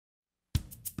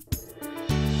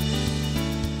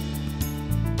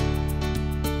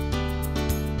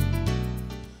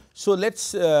So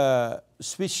let's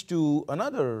switch to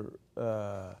another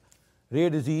rare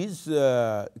disease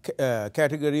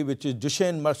category, which is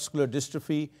Duchenne Muscular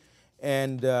Dystrophy.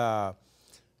 And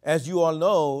as you all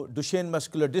know, Duchenne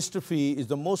Muscular Dystrophy is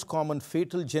the most common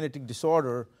fatal genetic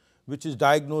disorder which is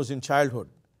diagnosed in childhood.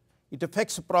 It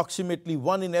affects approximately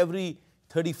 1 in every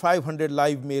 3,500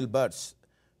 live male births,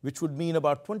 which would mean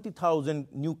about 20,000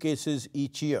 new cases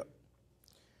each year.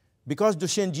 Because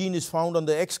Duchenne gene is found on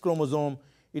the X chromosome,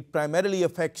 it primarily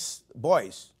affects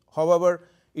boys. However,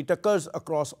 it occurs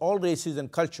across all races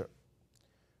and culture.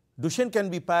 Duchenne can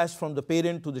be passed from the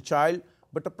parent to the child,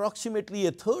 but approximately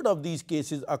a third of these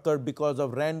cases occur because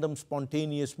of random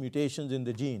spontaneous mutations in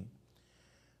the gene.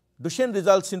 Duchenne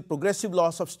results in progressive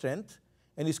loss of strength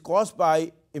and is caused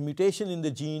by a mutation in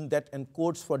the gene that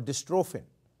encodes for dystrophin.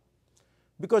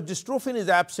 Because dystrophin is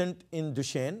absent in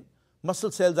Duchenne,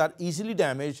 muscle cells are easily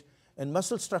damaged and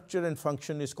muscle structure and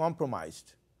function is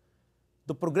compromised.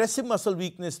 The progressive muscle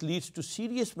weakness leads to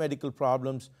serious medical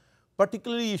problems,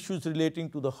 particularly issues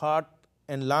relating to the heart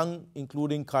and lung,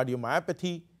 including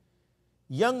cardiomyopathy.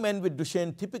 Young men with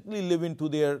Duchenne typically live into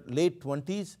their late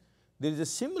 20s. There is a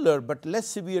similar but less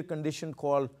severe condition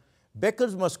called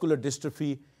Becker's muscular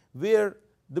dystrophy, where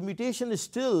the mutation is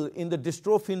still in the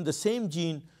dystrophin, the same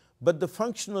gene, but the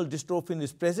functional dystrophin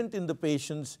is present in the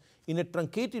patients in a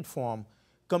truncated form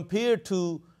compared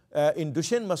to in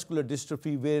Duchenne muscular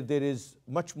dystrophy, where there is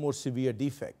much more severe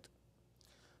defect.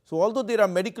 So although there are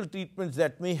medical treatments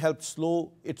that may help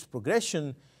slow its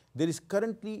progression, there is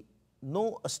currently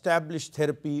no established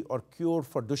therapy or cure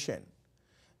for Duchenne.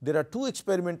 There are 2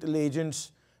 experimental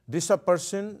agents,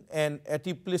 drisapersen and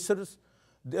eteplirsen,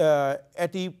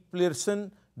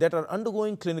 that are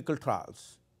undergoing clinical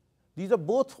trials. These are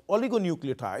both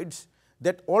oligonucleotides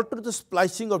that alter the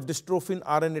splicing of dystrophin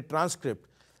RNA transcript,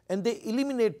 and they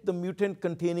eliminate the mutant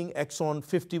containing exon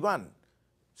 51,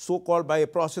 so-called by a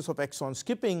process of exon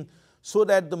skipping, so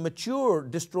that the mature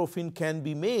dystrophin can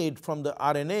be made from the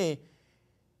RNA,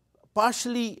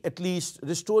 partially at least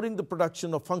restoring the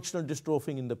production of functional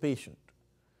dystrophin in the patient.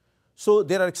 So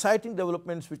there are exciting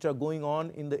developments which are going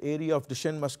on in the area of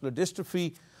Duchenne muscular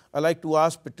dystrophy. I'd like to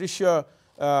ask Patricia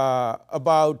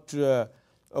about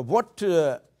what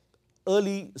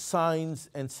early signs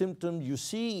and symptoms you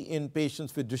see in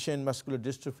patients with Duchenne muscular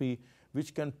dystrophy,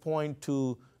 which can point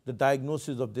to the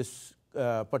diagnosis of this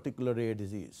particular rare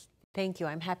disease. Thank you.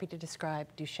 I'm happy to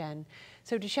describe Duchenne.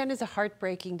 So Duchenne is a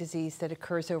heartbreaking disease that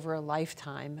occurs over a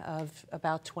lifetime of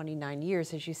about 29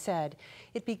 years, as you said.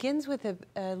 It begins with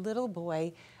a little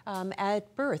boy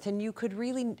at birth, and you could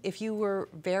really, if you were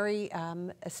very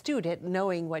astute at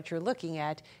knowing what you're looking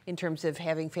at in terms of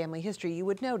having family history, you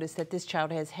would notice that this child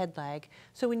has head lag.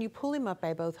 So when you pull him up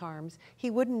by both arms, he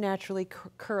wouldn't naturally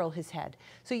curl his head.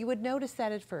 So you would notice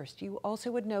that at first. You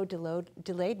also would know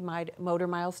delayed motor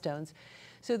milestones.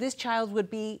 So this child would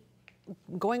be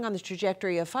going on the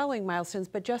trajectory of following milestones,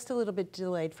 but just a little bit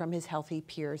delayed from his healthy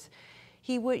peers.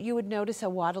 You would notice a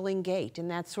waddling gait, and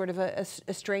that's sort of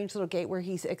a strange little gait where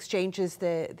he exchanges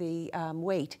the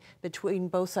weight between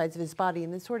both sides of his body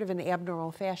in sort of an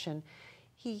abnormal fashion.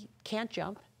 He can't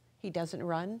jump. He doesn't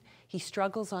run. He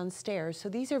struggles on stairs. So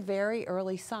these are very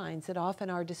early signs that often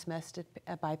are dismissed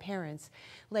by parents.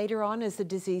 Later on, as the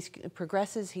disease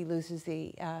progresses, he loses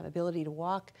the ability to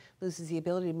walk, loses the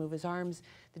ability to move his arms.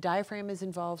 The diaphragm is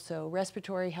involved, so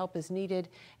respiratory help is needed,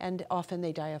 and often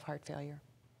they die of heart failure.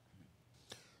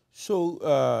 So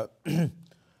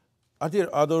are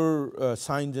there other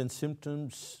signs and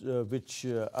symptoms which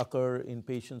occur in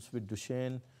patients with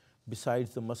Duchenne,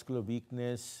 besides the muscular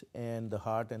weakness and the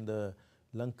heart and the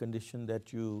lung condition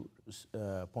that you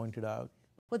pointed out?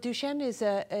 Well, Duchenne is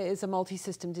a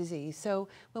multi-system disease. So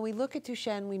when we look at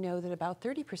Duchenne, we know that about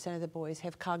 30% of the boys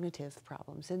have cognitive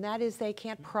problems, and that is they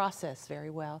can't process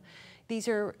very well. These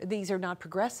are not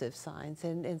progressive signs,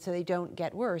 and so they don't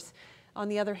get worse. On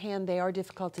the other hand, they are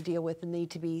difficult to deal with and need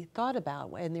to be thought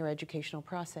about in their educational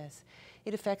process.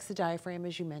 It affects the diaphragm,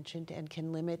 as you mentioned, and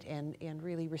can limit and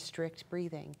really restrict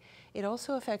breathing. It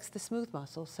also affects the smooth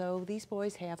muscle. So these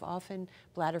boys have often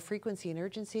bladder frequency and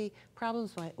urgency,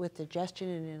 problems with digestion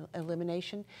and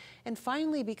elimination. And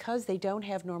finally, because they don't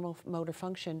have normal motor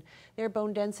function, their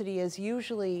bone density is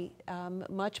usually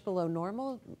much below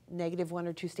normal, -1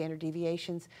 or 2 standard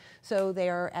deviations. So they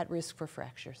are at risk for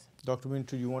fractures. Dr.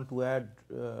 Minter, you want to add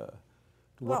to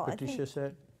what Patricia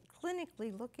said?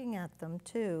 Clinically looking at them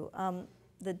too,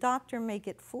 the doctor may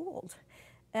get fooled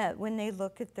when they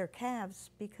look at their calves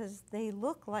because they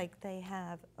look like they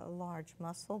have a large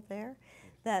muscle there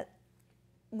that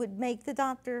would make the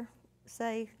doctor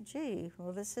say, gee,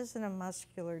 well, this isn't a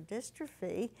muscular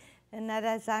dystrophy, and that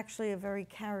is actually a very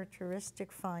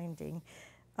characteristic finding.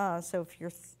 So if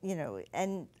you're, you know,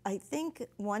 and I think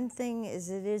one thing is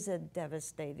it is a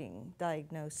devastating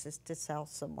diagnosis to tell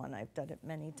someone. I've done it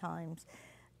many times.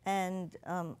 And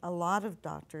a lot of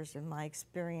doctors, in my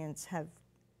experience, have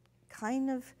kind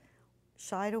of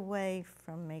shied away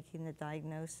from making the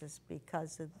diagnosis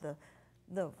because of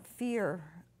the fear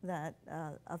that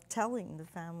of telling the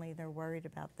family they're worried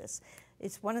about this.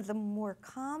 It's one of the more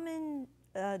common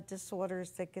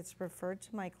disorders that gets referred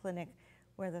to my clinic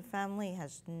where the family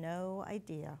has no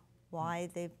idea why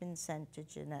they've been sent to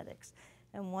genetics.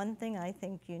 And one thing I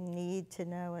think you need to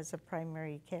know as a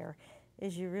primary care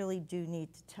is you really do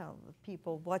need to tell the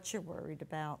people what you're worried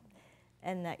about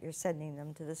and that you're sending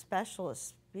them to the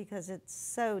specialists, because it's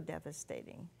so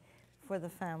devastating for the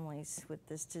families with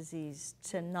this disease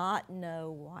to not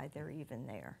know why they're even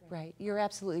there. Right, you're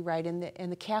absolutely right. And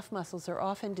the calf muscles are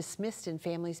often dismissed in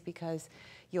families because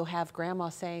you'll have grandma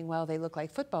saying, well, they look like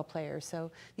football players.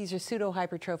 So these are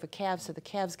pseudo-hypertrophic calves, so the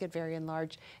calves get very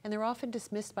enlarged. And they're often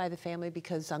dismissed by the family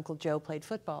because Uncle Joe played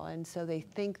football. And so they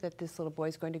think that this little boy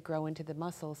is going to grow into the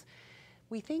muscles.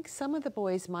 We think some of the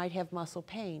boys might have muscle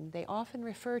pain. They often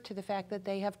refer to the fact that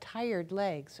they have tired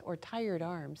legs or tired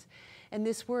arms. And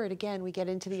this word, again, we get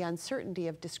into the uncertainty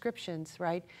of descriptions,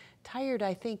 right? Tired,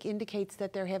 I think, indicates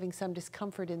that they're having some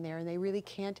discomfort in there and they really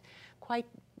can't quite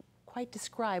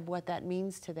describe what that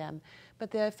means to them.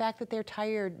 But the fact that they're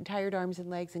tired arms and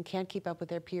legs and can't keep up with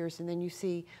their peers, and then you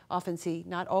often see,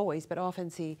 not always, but often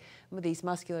see these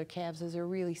muscular calves, those are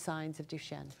really signs of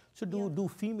Duchenne. So do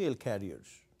female carriers,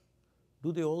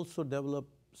 do they also develop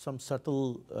some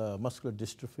subtle muscular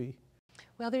dystrophy?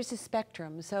 Well, there's a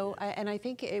spectrum. So, and I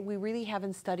think we really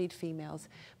haven't studied females,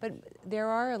 but there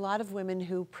are a lot of women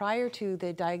who, prior to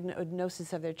the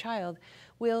diagnosis of their child,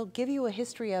 will give you a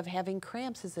history of having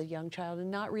cramps as a young child and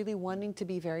not really wanting to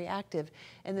be very active,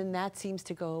 and then that seems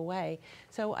to go away.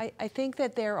 So I think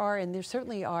that there are, and there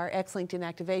certainly are, X-linked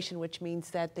inactivation, which means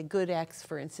that the good X,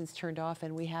 for instance, turned off,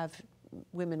 and we have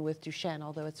women with Duchenne,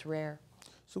 although it's rare.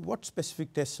 So what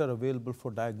specific tests are available for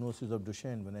diagnosis of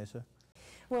Duchenne, Vanessa?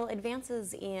 Well,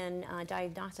 advances in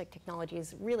diagnostic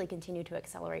technologies really continue to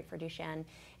accelerate for Duchenne,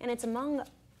 and it's among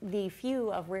the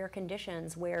few of rare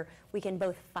conditions where we can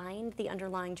both find the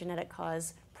underlying genetic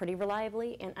cause pretty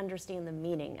reliably and understand the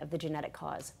meaning of the genetic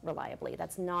cause reliably.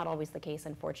 That's not always the case,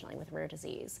 unfortunately, with rare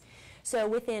disease. So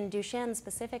within Duchenne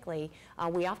specifically,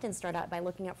 we often start out by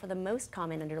looking out for the most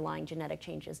common underlying genetic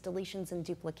changes, deletions and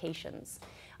duplications.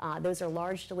 Those are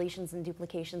large deletions and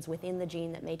duplications within the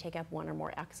gene that may take up one or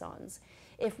more exons.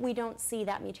 If we don't see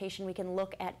that mutation, we can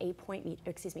look at if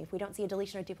we don't see a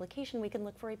deletion or duplication, we can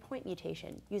look for a point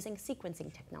mutation using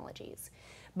sequencing technologies.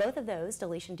 Both of those,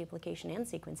 deletion, duplication, and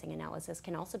sequencing analysis,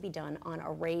 can also be done on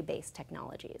array-based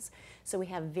technologies. So we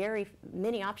have very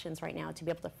many options right now to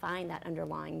be able to find that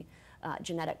underlying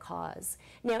genetic cause.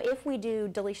 Now, if we do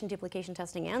deletion, duplication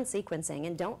testing and sequencing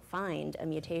and don't find a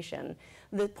mutation,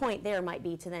 the point there might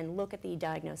be to then look at the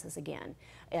diagnosis again,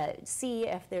 see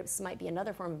if there might be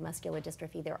another form of muscular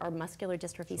dystrophy. There are muscular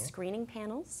dystrophy screening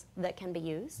panels that can be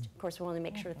used. Of course, we want to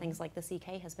make sure things like the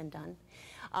CK has been done.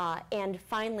 And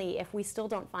finally, if we still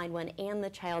don't find one and the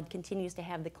child continues to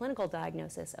have the clinical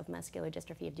diagnosis of muscular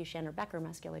dystrophy of Duchenne or Becker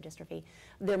muscular dystrophy,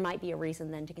 there might be a reason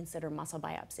then to consider muscle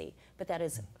biopsy. But that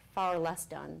is far less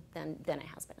done than it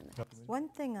has been in the past. One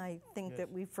thing I think that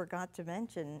we forgot to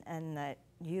mention, and that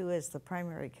you as the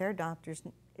primary care doctors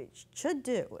should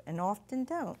do and often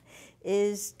don't,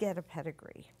 is get a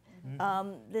pedigree.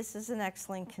 This is an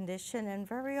X-linked condition, and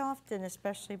very often,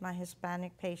 especially my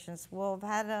Hispanic patients, will have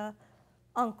had a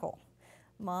uncle,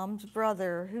 mom's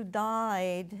brother, who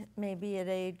died maybe at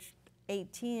age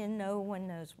 18 and no one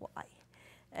knows why.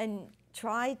 And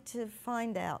try to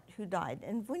find out who died.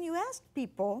 And when you ask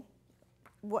people,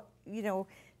 what,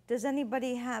 does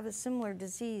anybody have a similar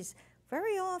disease?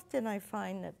 Very often I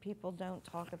find that people don't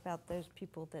talk about those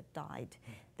people that died.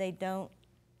 They don't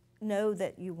know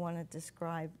that you want to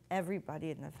describe everybody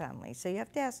in the family. So you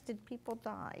have to ask, did people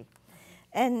die?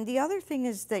 And the other thing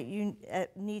is that you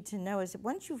need to know is that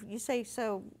once you say,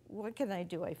 so what can I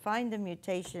do? I find a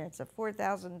mutation, it's a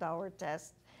 $4,000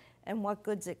 test, and what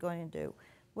good's it going to do?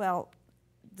 Well,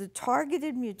 the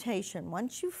targeted mutation,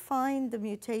 once you find the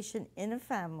mutation in a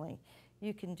family,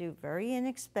 you can do very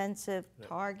inexpensive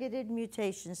targeted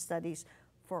mutation studies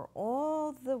for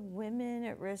all the women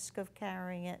at risk of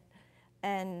carrying it.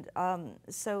 And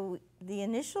so the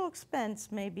initial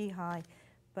expense may be high,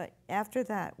 but after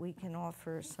that we can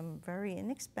offer some very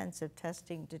inexpensive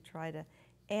testing to try to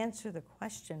answer the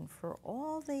question for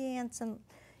all the aunts and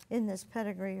in this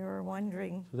pedigree who are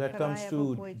wondering, So that could I comes have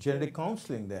to avoided genetic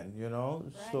counseling then, you know.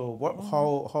 So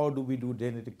Right. how do we do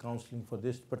genetic counseling for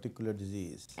this particular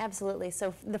disease? Absolutely.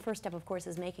 So the first step, of course,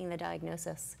 is making the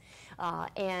diagnosis.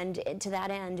 And to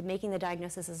that end, making the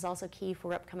diagnosis is also key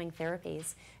for upcoming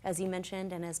therapies. As you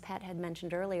mentioned, and as Pat had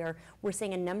mentioned earlier, we're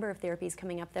seeing a number of therapies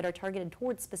coming up that are targeted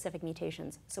towards specific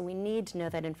mutations. So we need to know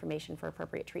that information for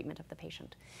appropriate treatment of the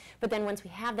patient. But then once we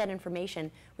have that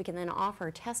information, we can then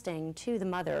offer testing to the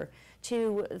mother,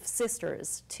 to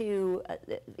sisters, to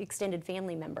extended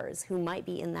family members who might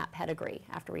be in that pedigree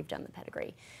after we've done the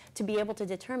pedigree, to be able to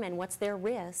determine what's their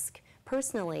risk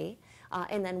personally,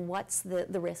 and then what's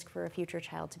the risk for a future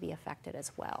child to be affected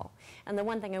as well. And the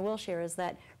one thing I will share is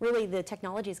that really the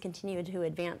technologies continue to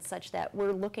advance such that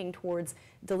we're looking towards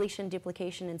deletion,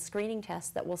 duplication, and screening tests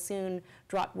that will soon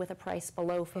drop with a price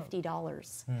below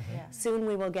 $50. Yeah. Soon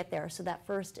we will get there, so that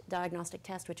first diagnostic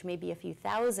test, which may be a few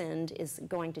thousand, is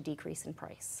going to decrease in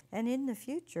price. And in the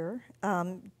future,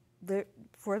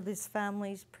 for this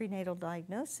family's prenatal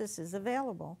diagnosis is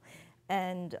available.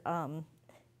 And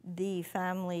the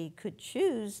family could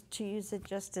choose to use it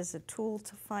just as a tool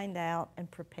to find out and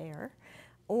prepare.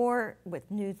 Or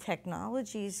with new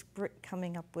technologies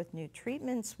coming up with new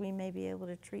treatments, we may be able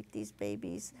to treat these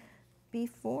babies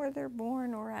before they're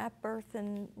born or at birth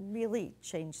and really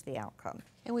change the outcome.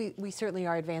 And we certainly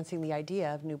are advancing the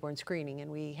idea of newborn screening, and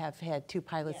we have had 2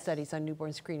 pilot studies on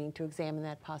newborn screening to examine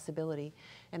that possibility.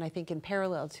 And I think in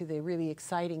parallel to the really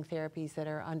exciting therapies that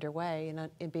are underway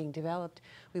and being developed,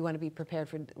 we want to be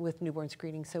prepared with newborn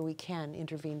screening so we can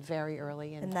intervene very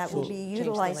early. And that will be change the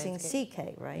utilizing landscape.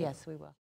 CK, right? Yes, we will.